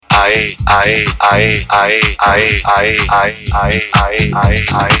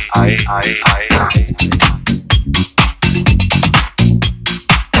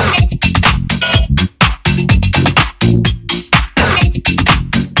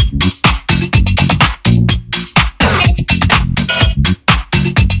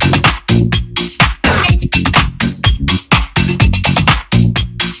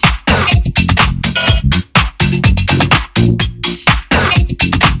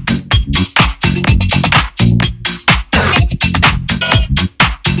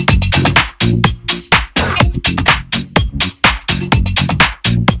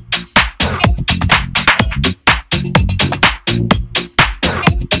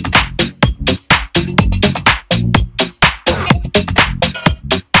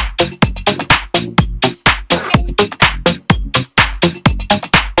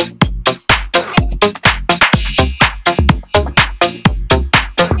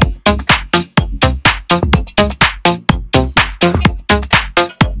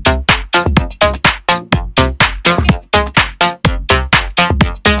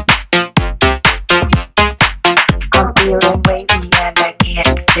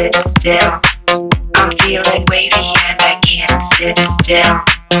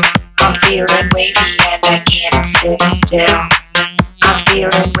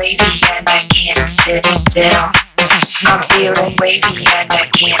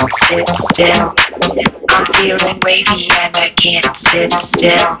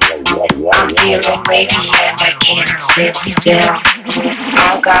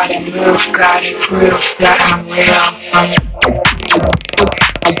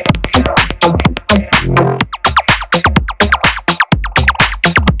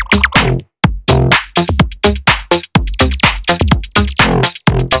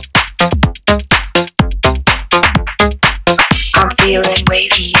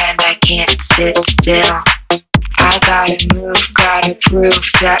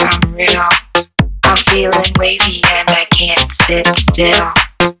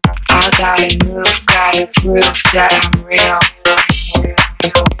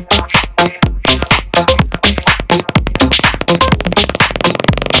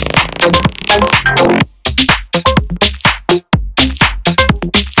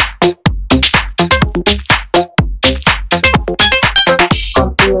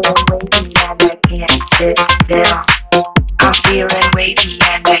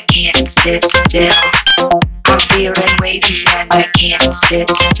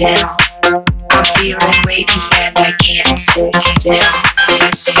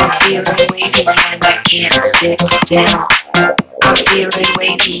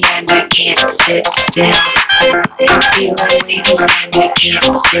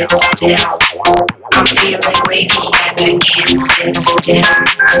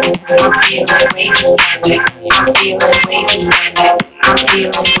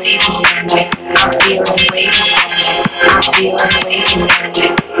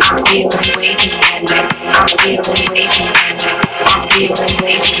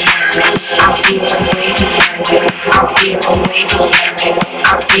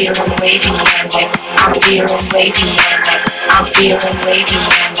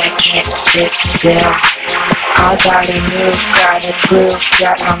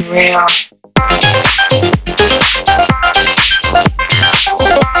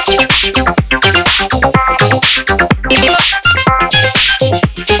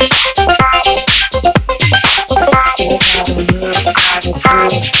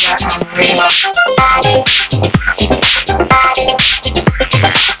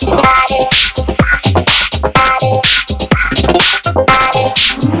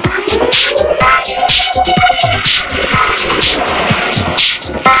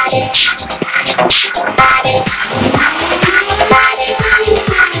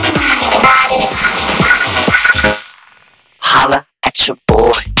Holla at your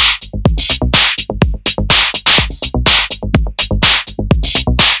boy.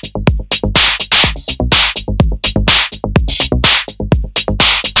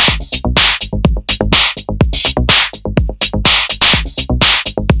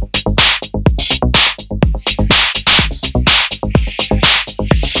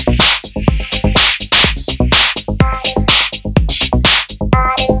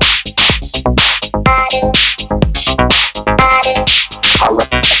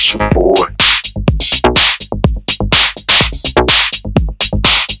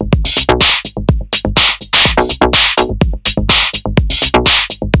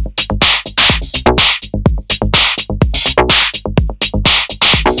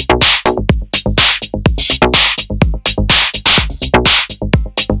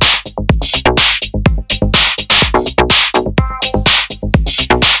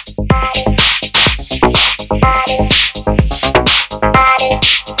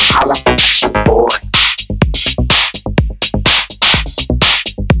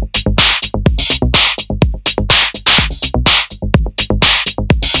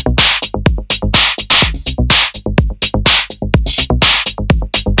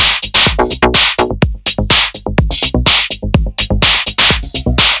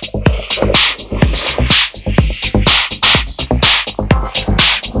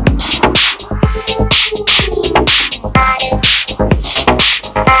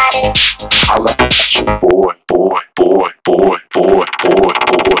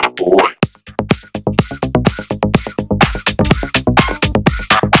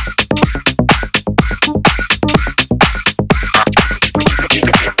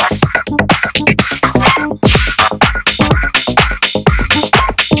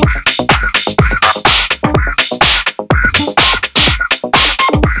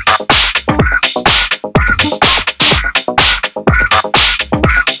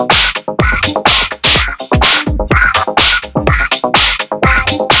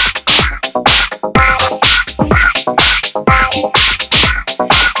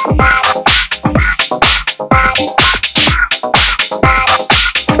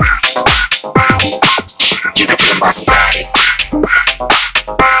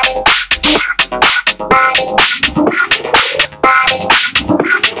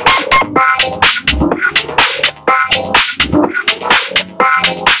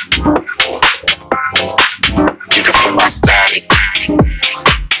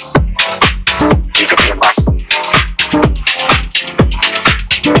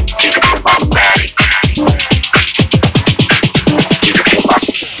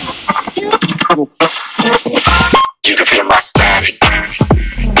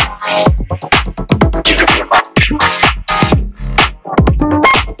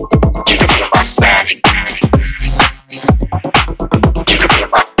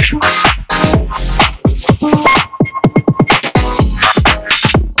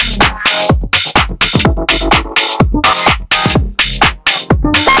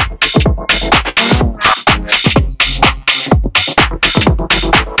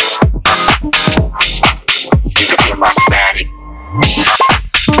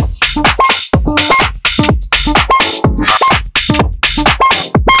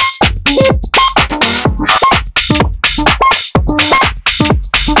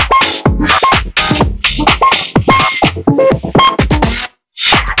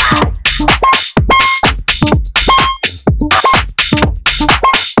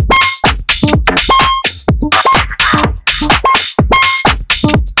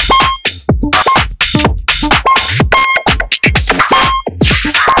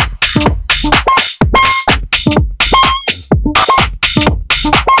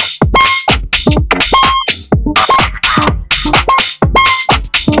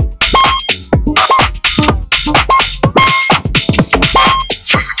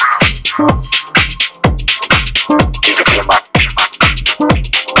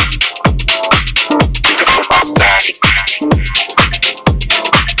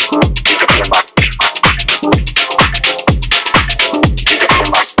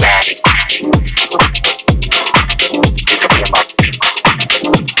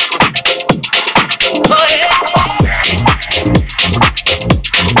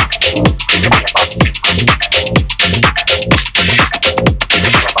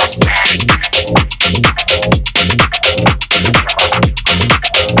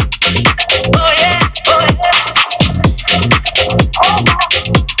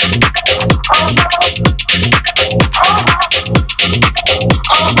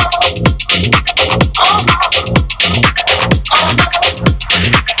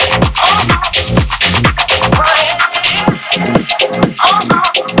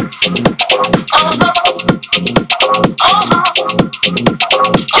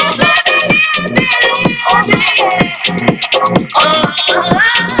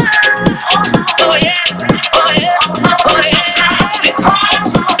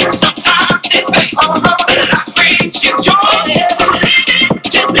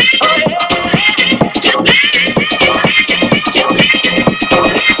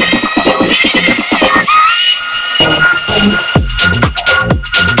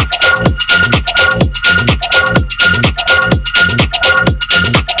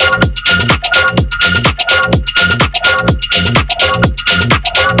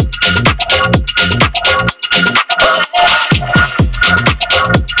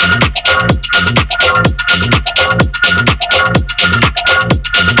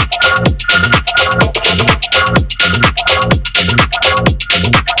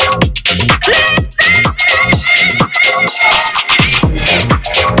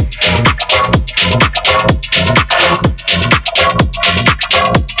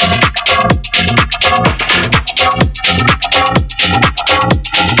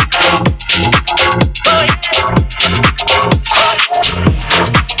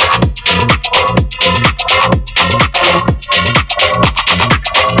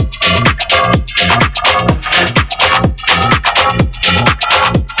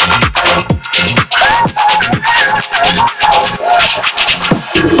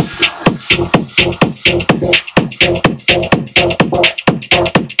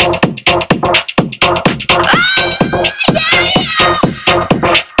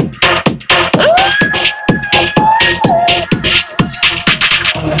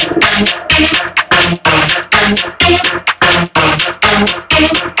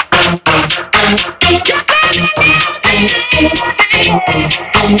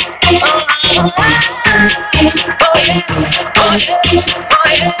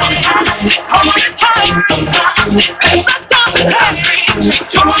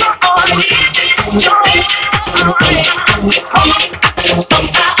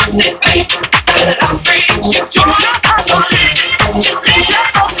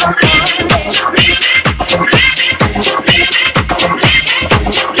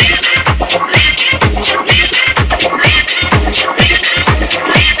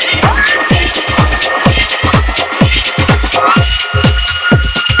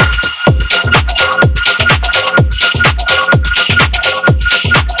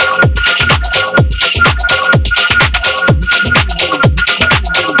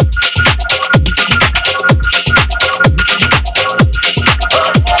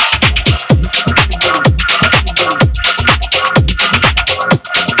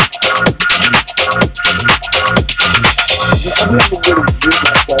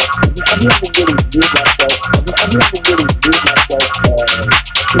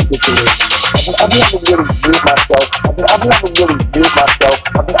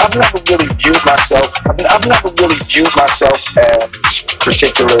 I've never really viewed myself as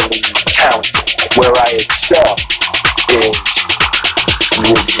particularly talented. Where I excel is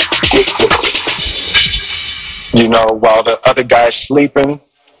ridiculous. You know, while the other guy's sleeping,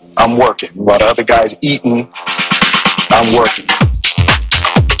 I'm working. While the other guy's eating, I'm working.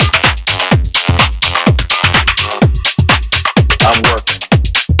 I'm working.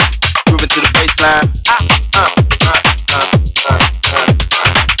 Moving to the baseline.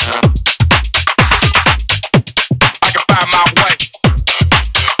 I can find my way.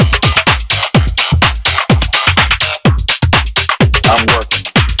 I'm working.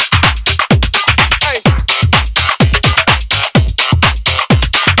 Hey.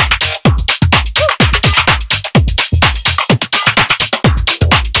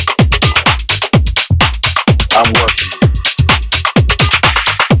 I'm working.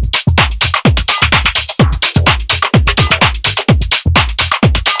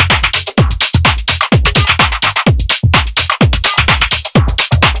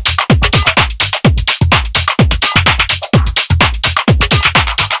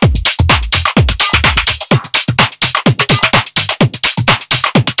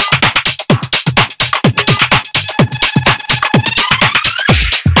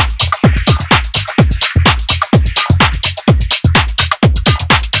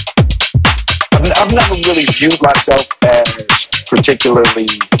 I've never really viewed myself as particularly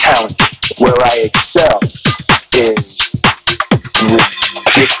talented. Where I excel is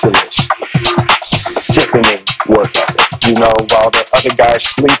ridiculous, sickening work ethic. You know, while the other guy's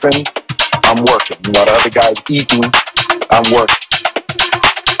sleeping, I'm working. While the other guy's eating, I'm working.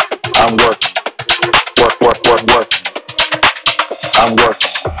 I'm working. Work, work, work, working. I'm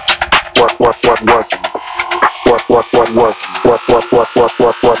working. Work, work, work, working. Work, work, work, work. Work, work, work, work,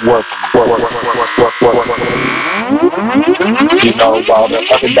 work, work, work. Work, work, work, work, work, work. You know, while the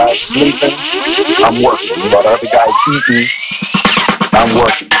other guy's sleeping, I'm working. While the other guy's eating, I'm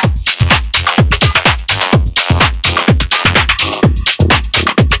working.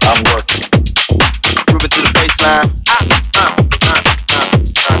 I'm working. Moving to the baseline. I can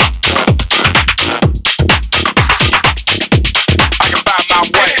find my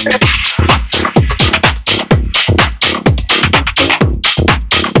way.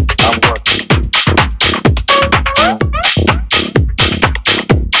 I'm working.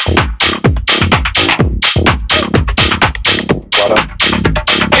 What up?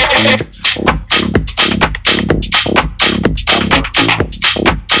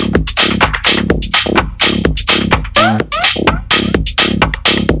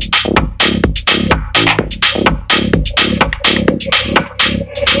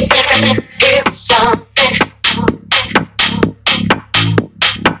 It's something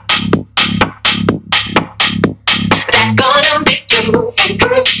that's gonna make you move and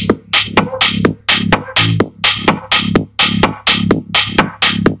groove.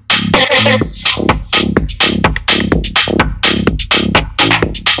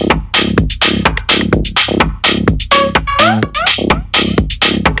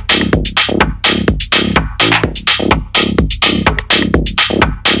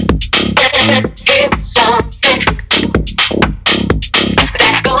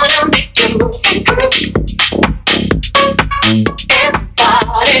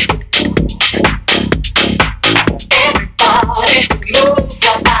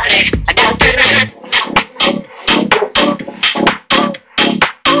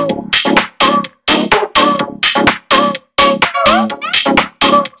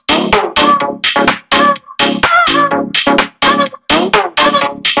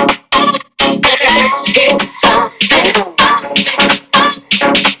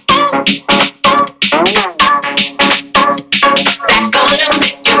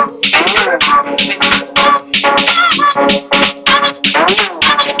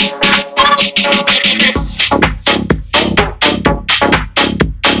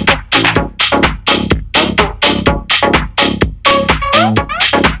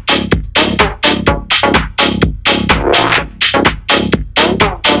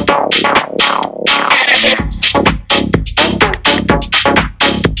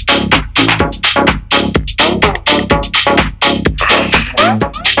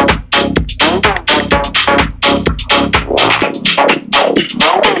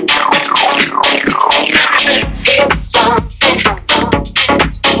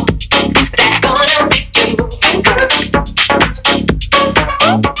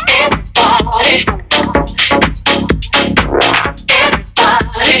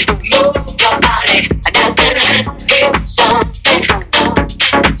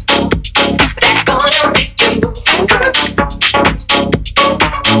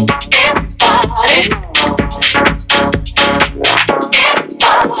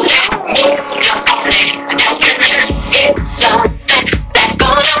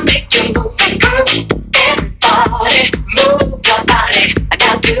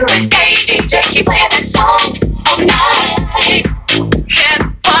 you're an A DJ, keep playing that song all night. Yeah,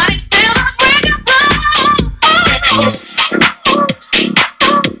 party till the break of dawn.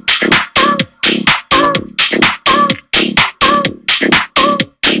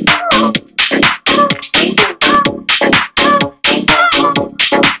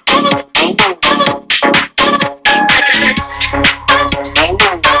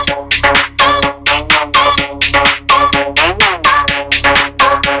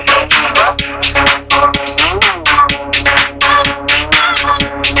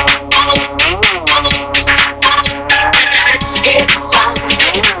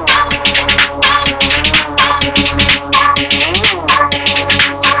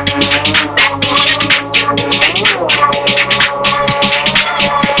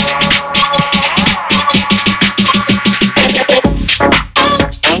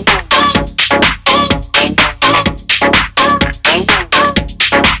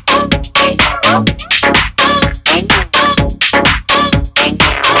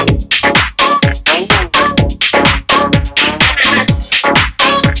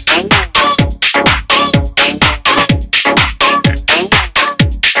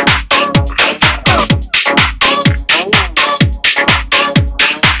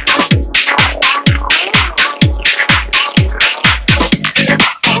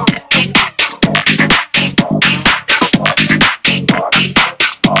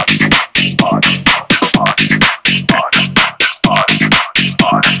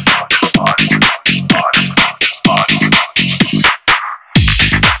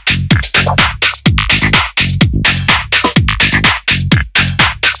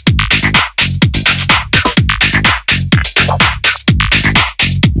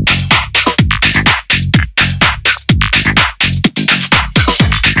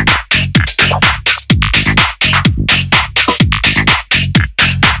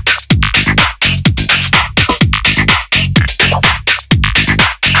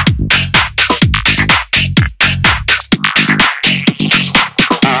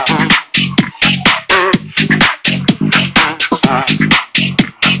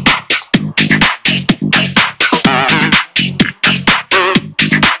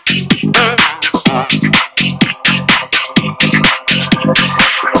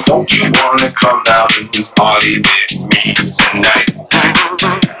 Come out and party with me tonight.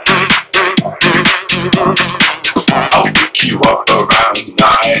 I'll pick you up around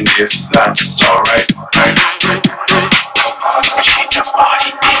 9 if that's alright. She's a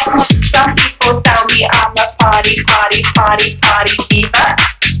party diva. Some people tell me I'm a party diva.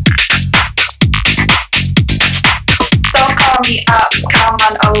 So call me up, come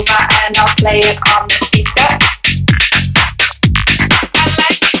on over and I'll play it on the speaker.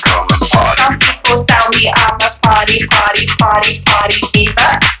 Some people tell me I'm a party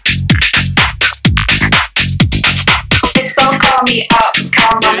diva. So call me up,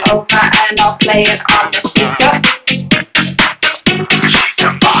 come on over and I'll play it on the speaker. She's a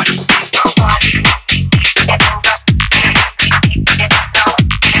party diva. Get over.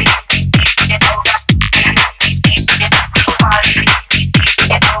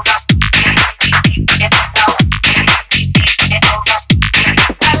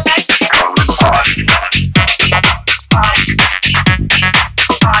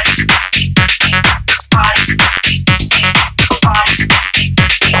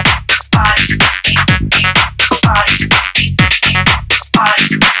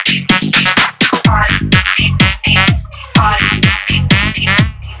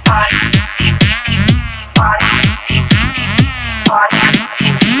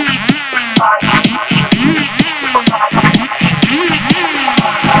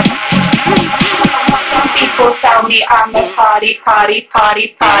 Tell me I'm a party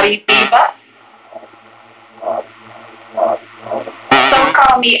diva. So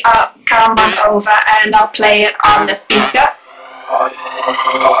call me up, come on over and I'll play it on the speaker.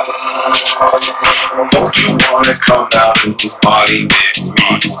 Don't you wanna come out and party with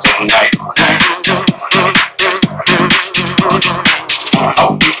me tonight?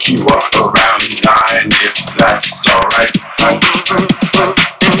 I'll pick you up around 9 if that's alright.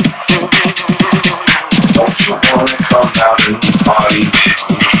 Don't you wanna come out and party with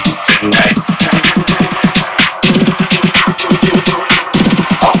me tonight?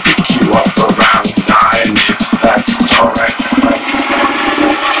 I'll pick you up around 9 if that's alright.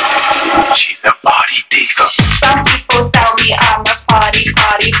 She's a party diva. Some people tell me I'm a party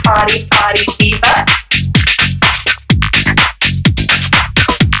diva.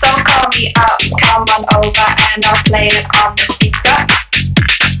 So call me up, come on over and I'll play it on the speaker.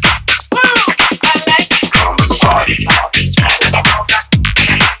 Woo! I like it. Come and party.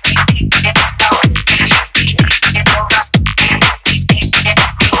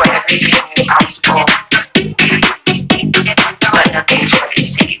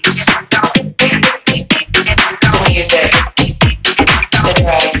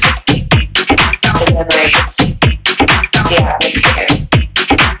 drugs, the memories, the atmosphere,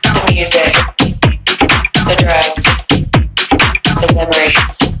 the music, the drugs, the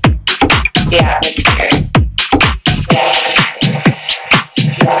memories, the atmosphere.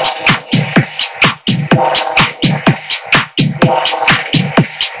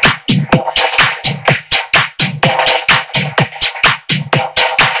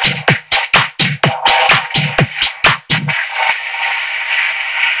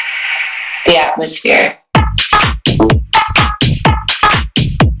 The atmosphere.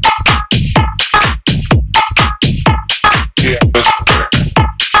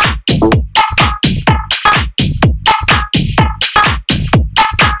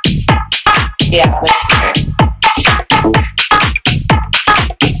 The atmosphere.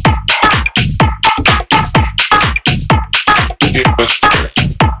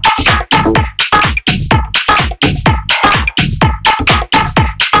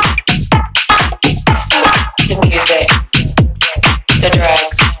 The music, the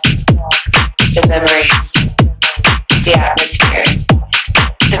drugs, the memories, the atmosphere.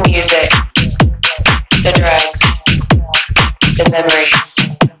 The music, the drugs, the memories,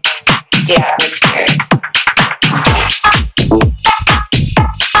 the atmosphere.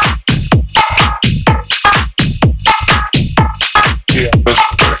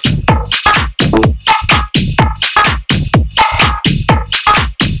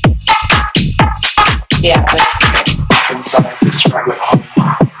 The atmosphere. Inside this rabbit hole,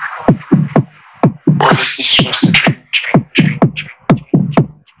 or is this just a dream?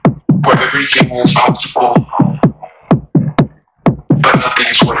 Where everything is possible, but nothing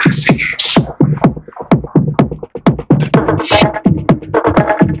is what it seems.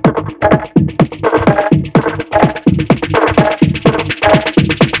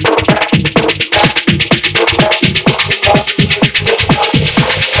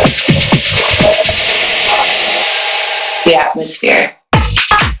 The atmosphere. The atmosphere.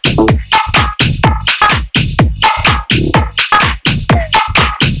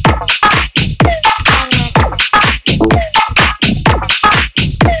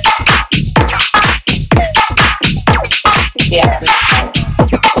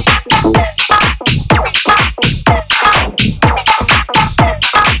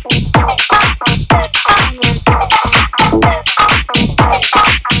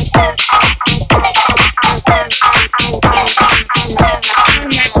 I'm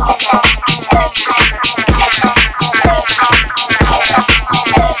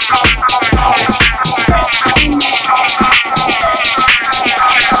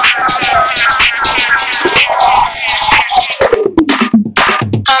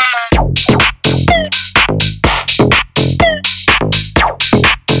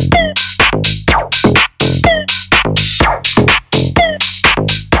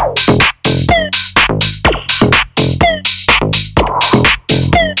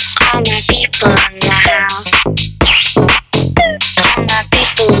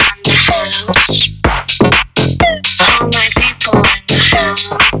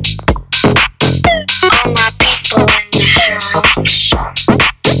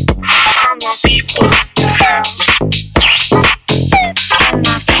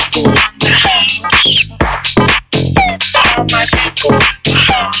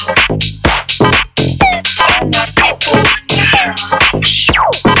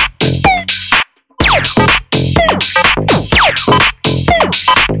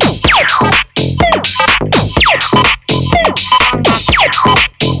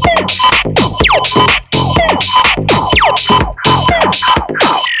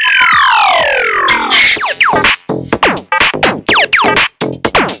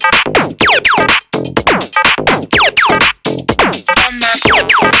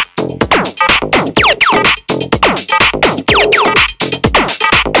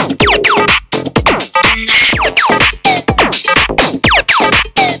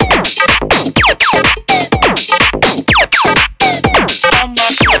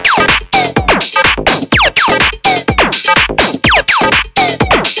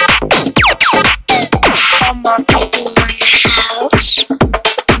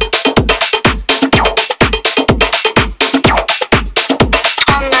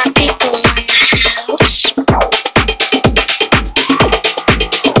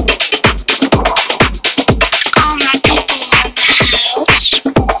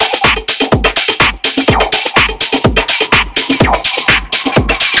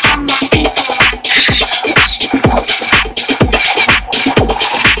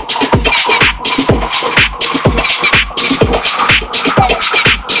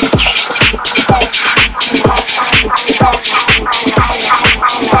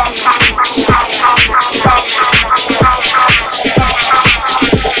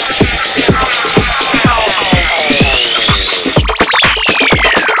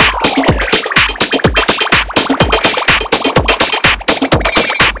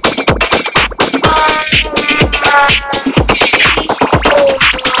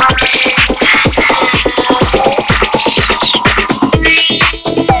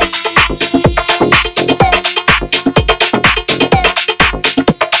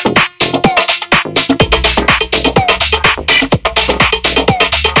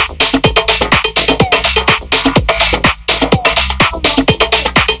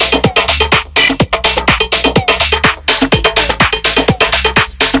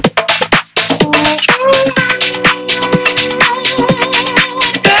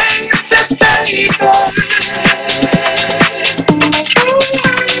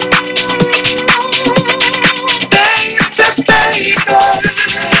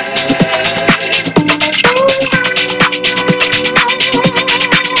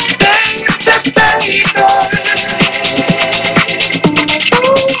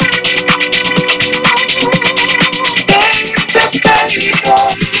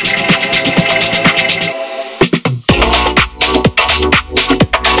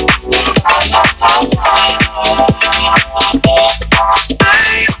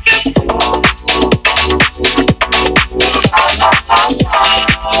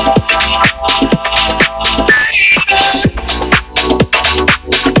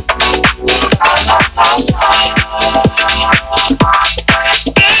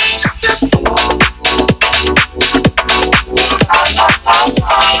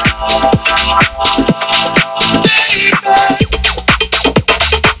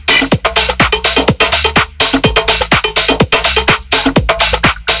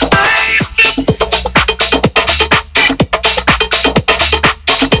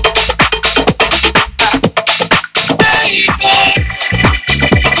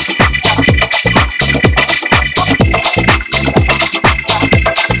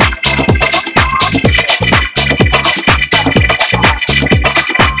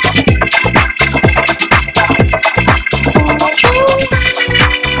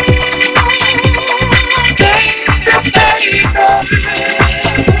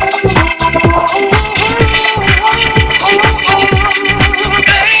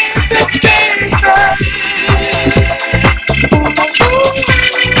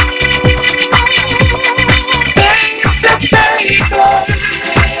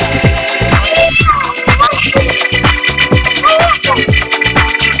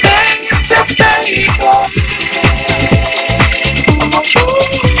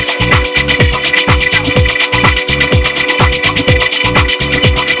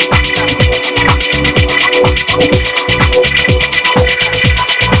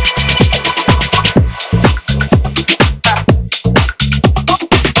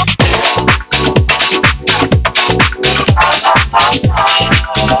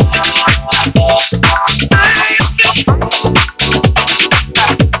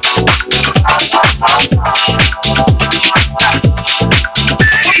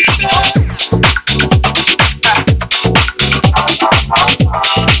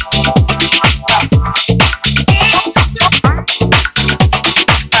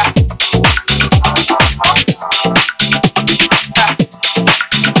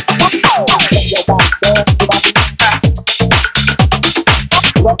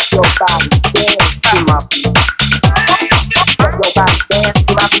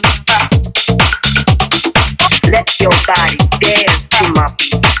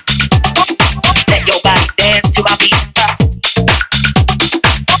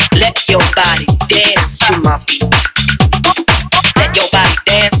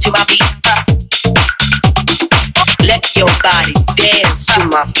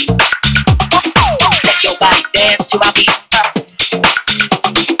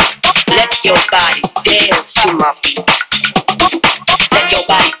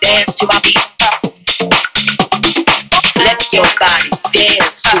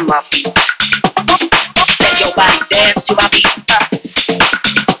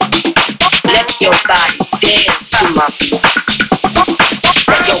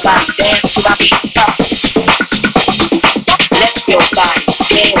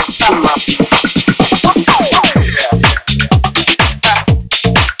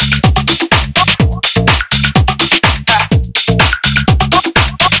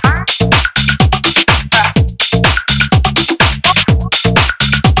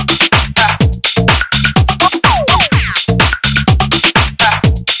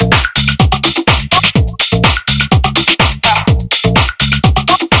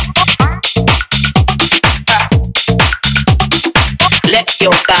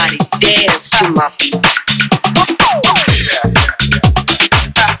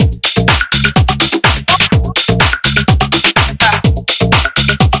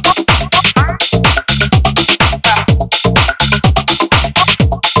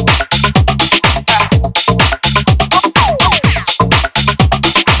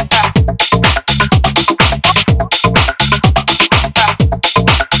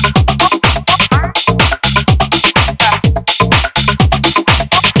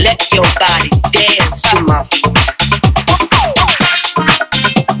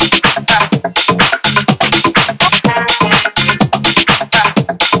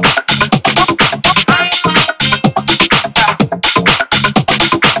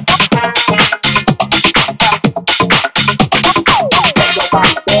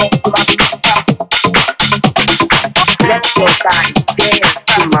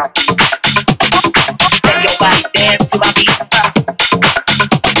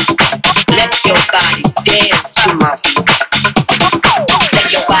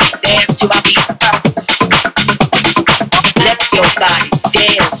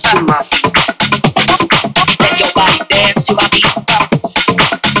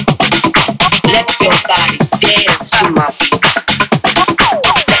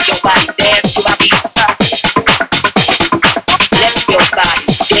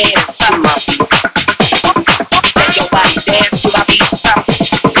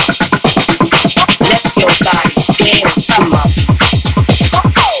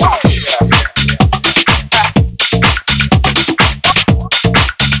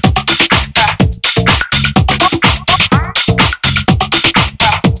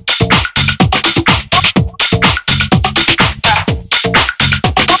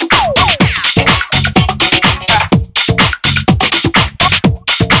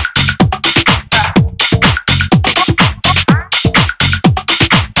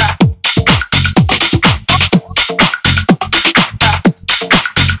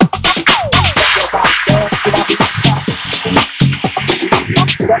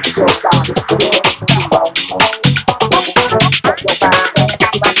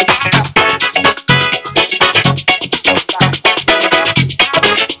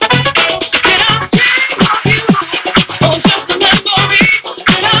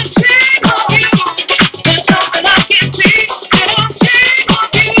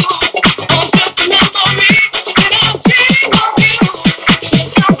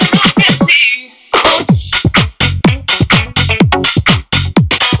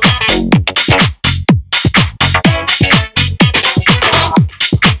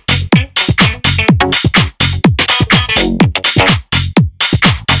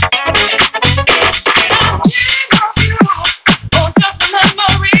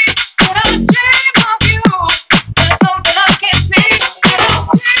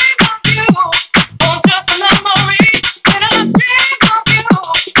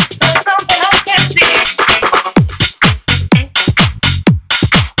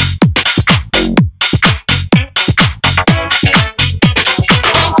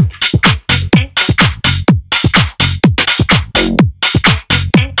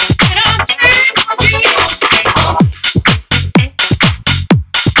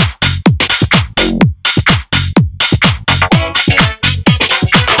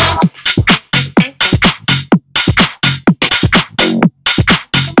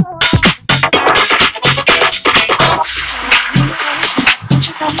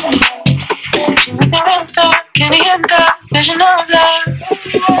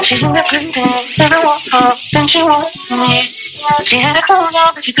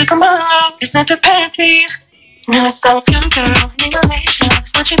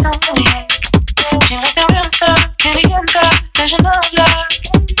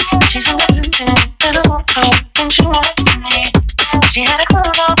She had a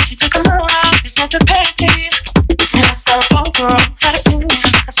clothes on, she took them all off. They sent her panties. And I saw a poor girl had a opinion.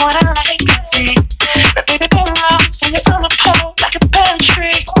 That's what I like to see. But baby, belongs in your summer pole like a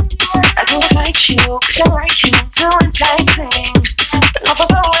pantry. I do invite you, cause I like you, too enticing. But love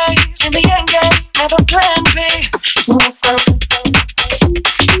was always in the end game, never plan B. Never stop.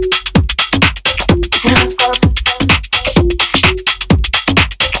 Never stop.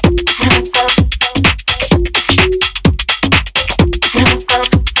 Never stop. Never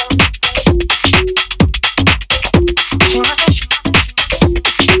stop. She wasn't.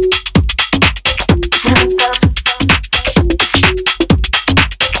 Never stop. Never stop.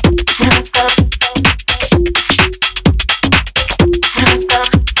 Never stop. Never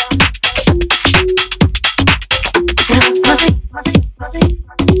stop.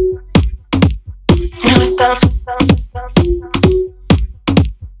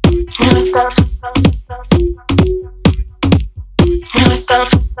 Never stop. Never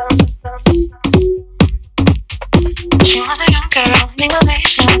stop. Never stop. She was a young girl,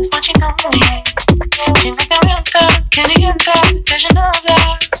 legalizations, what she told me. She make that real girl, can you get that? Cause you know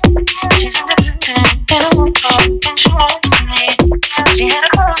that she's independent, and I won't talk, and she wants me. She had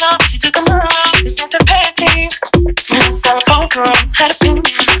her clothes on, she took them all off, they sent her panties. Never stop, oh girl, had opinions,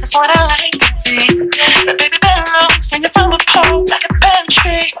 that's what I like to see. But baby belongs in your summer pole like a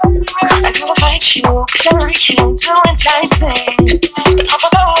pantry. I do fight you, cause I like you, too enticing. But love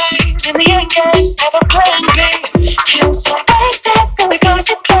was always in the end game, never plan B. You say, bass dance, till we go to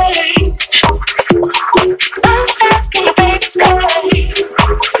this place. I'm asking the baby's great.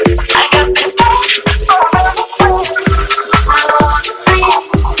 I got this ball all around the place. I want to be,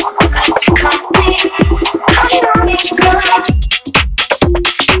 like to come be. I don't need you, girl.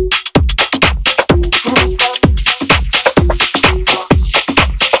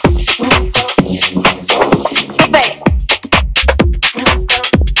 The bass.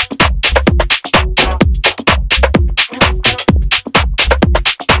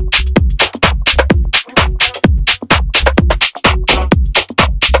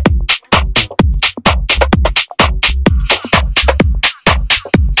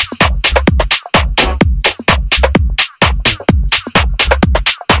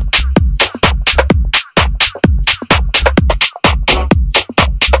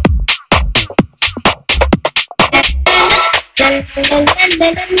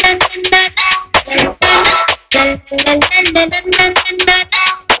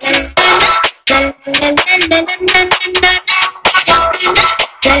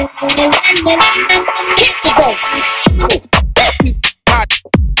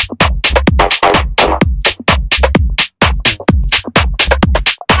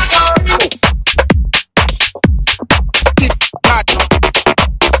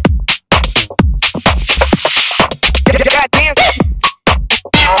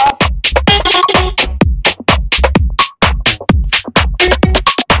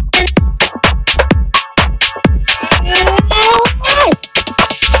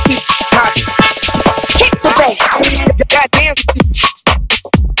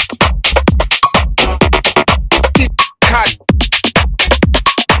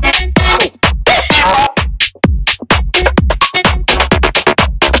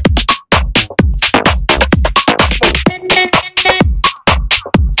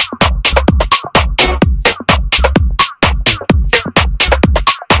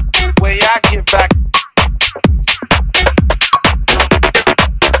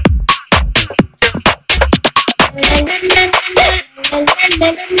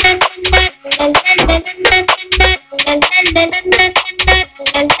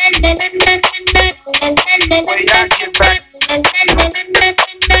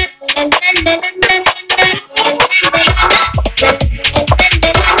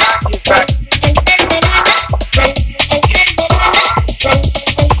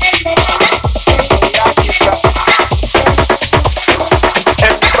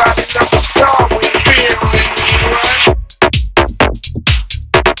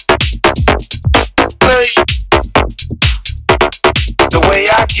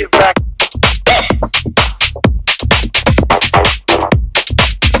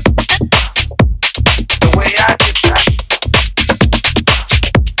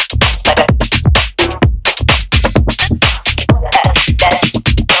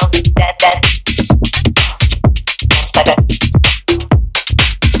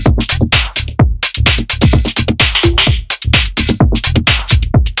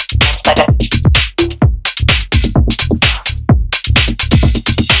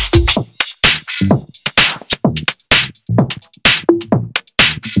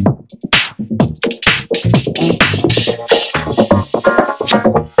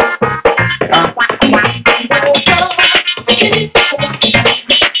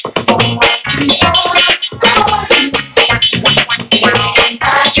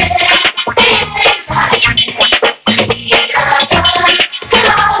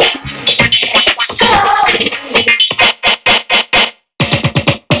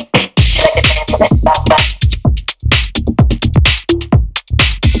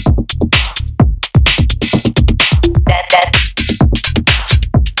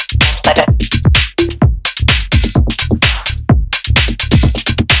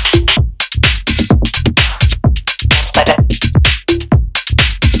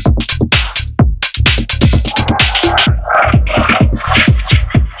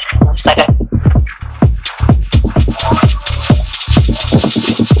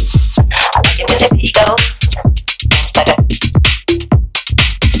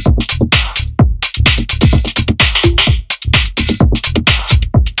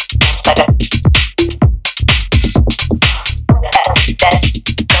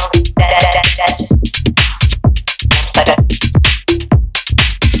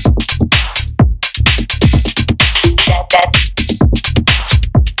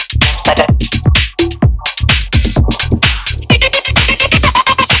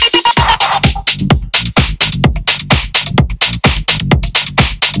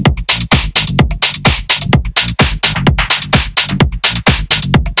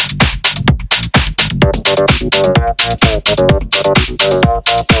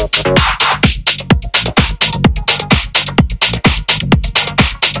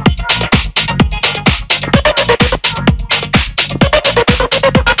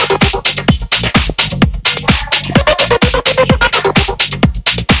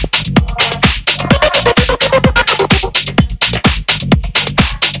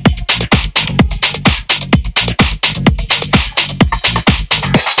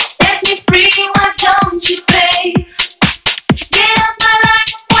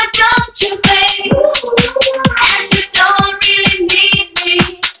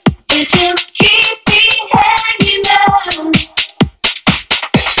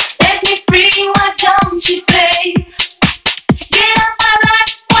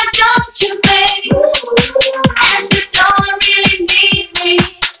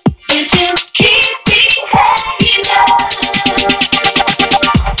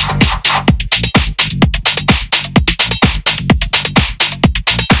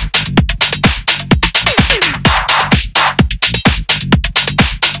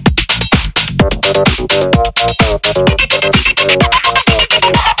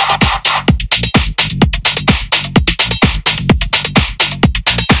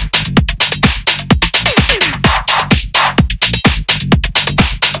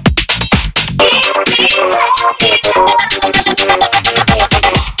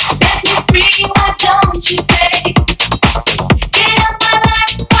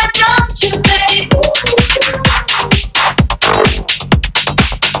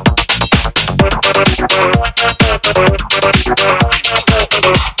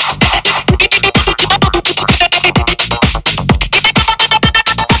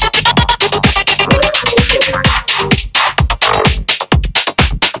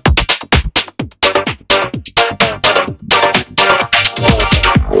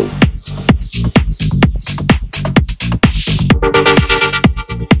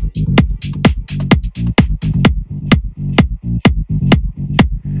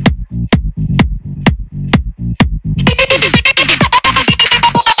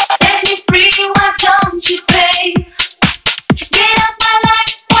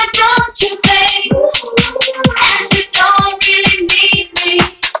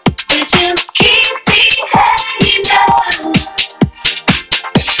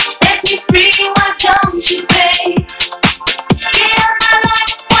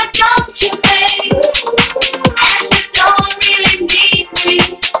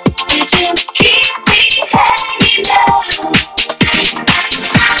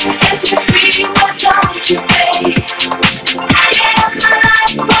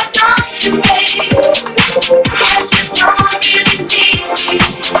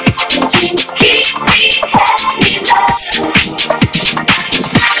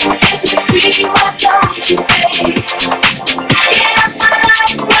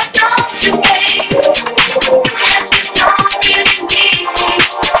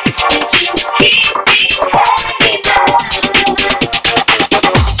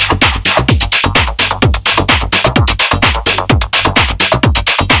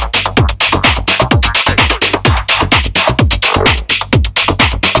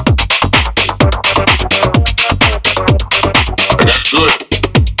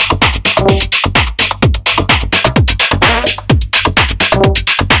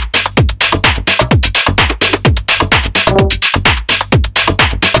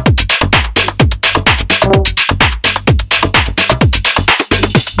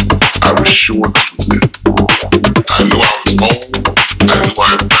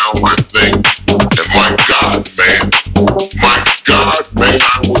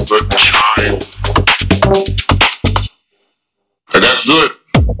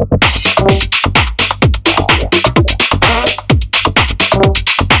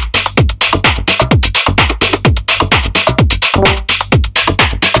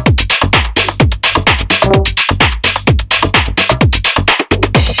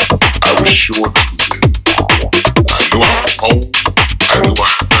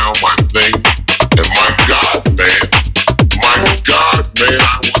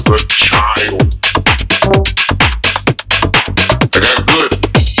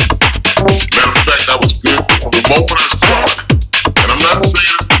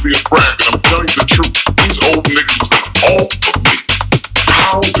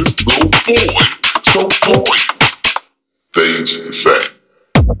 words to say.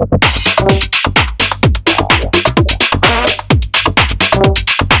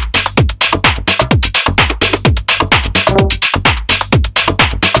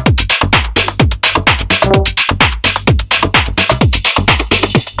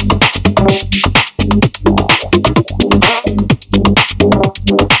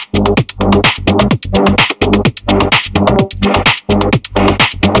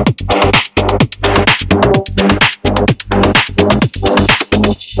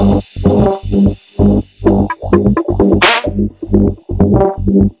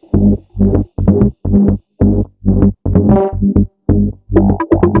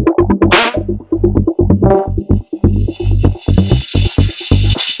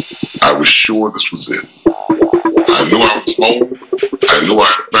 I was sure this was it. I knew I was home. I knew I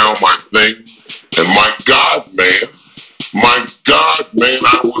had found my thing. And my God, man,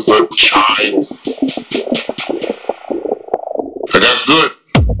 I was a child. I got good.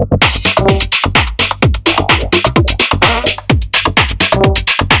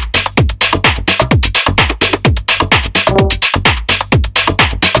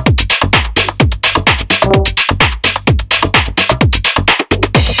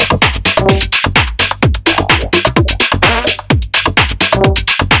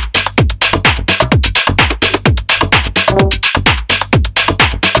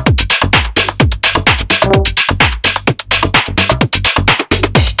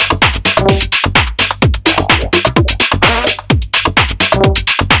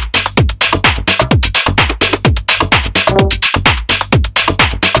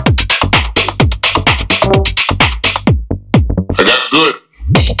 I got good.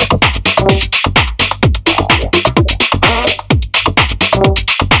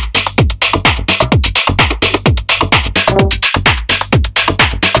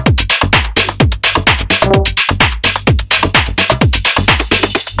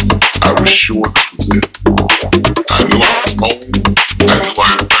 I was sure this was it. I knew I was home. I knew I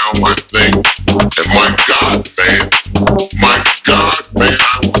had found my thing. And my God, man,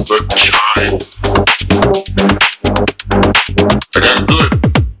 I was a child. I got good.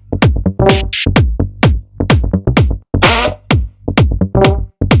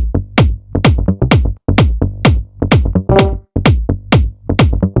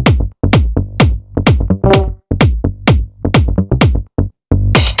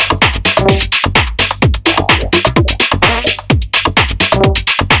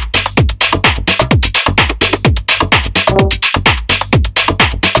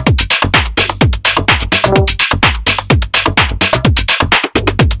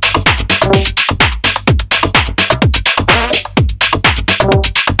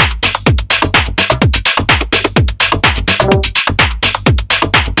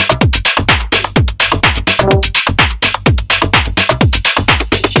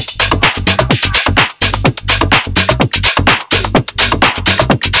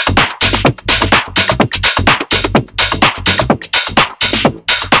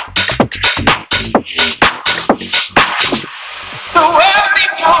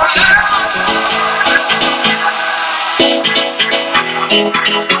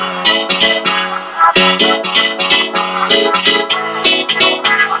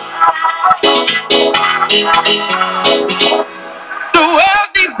 The world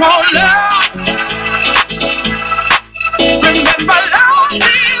needs more love.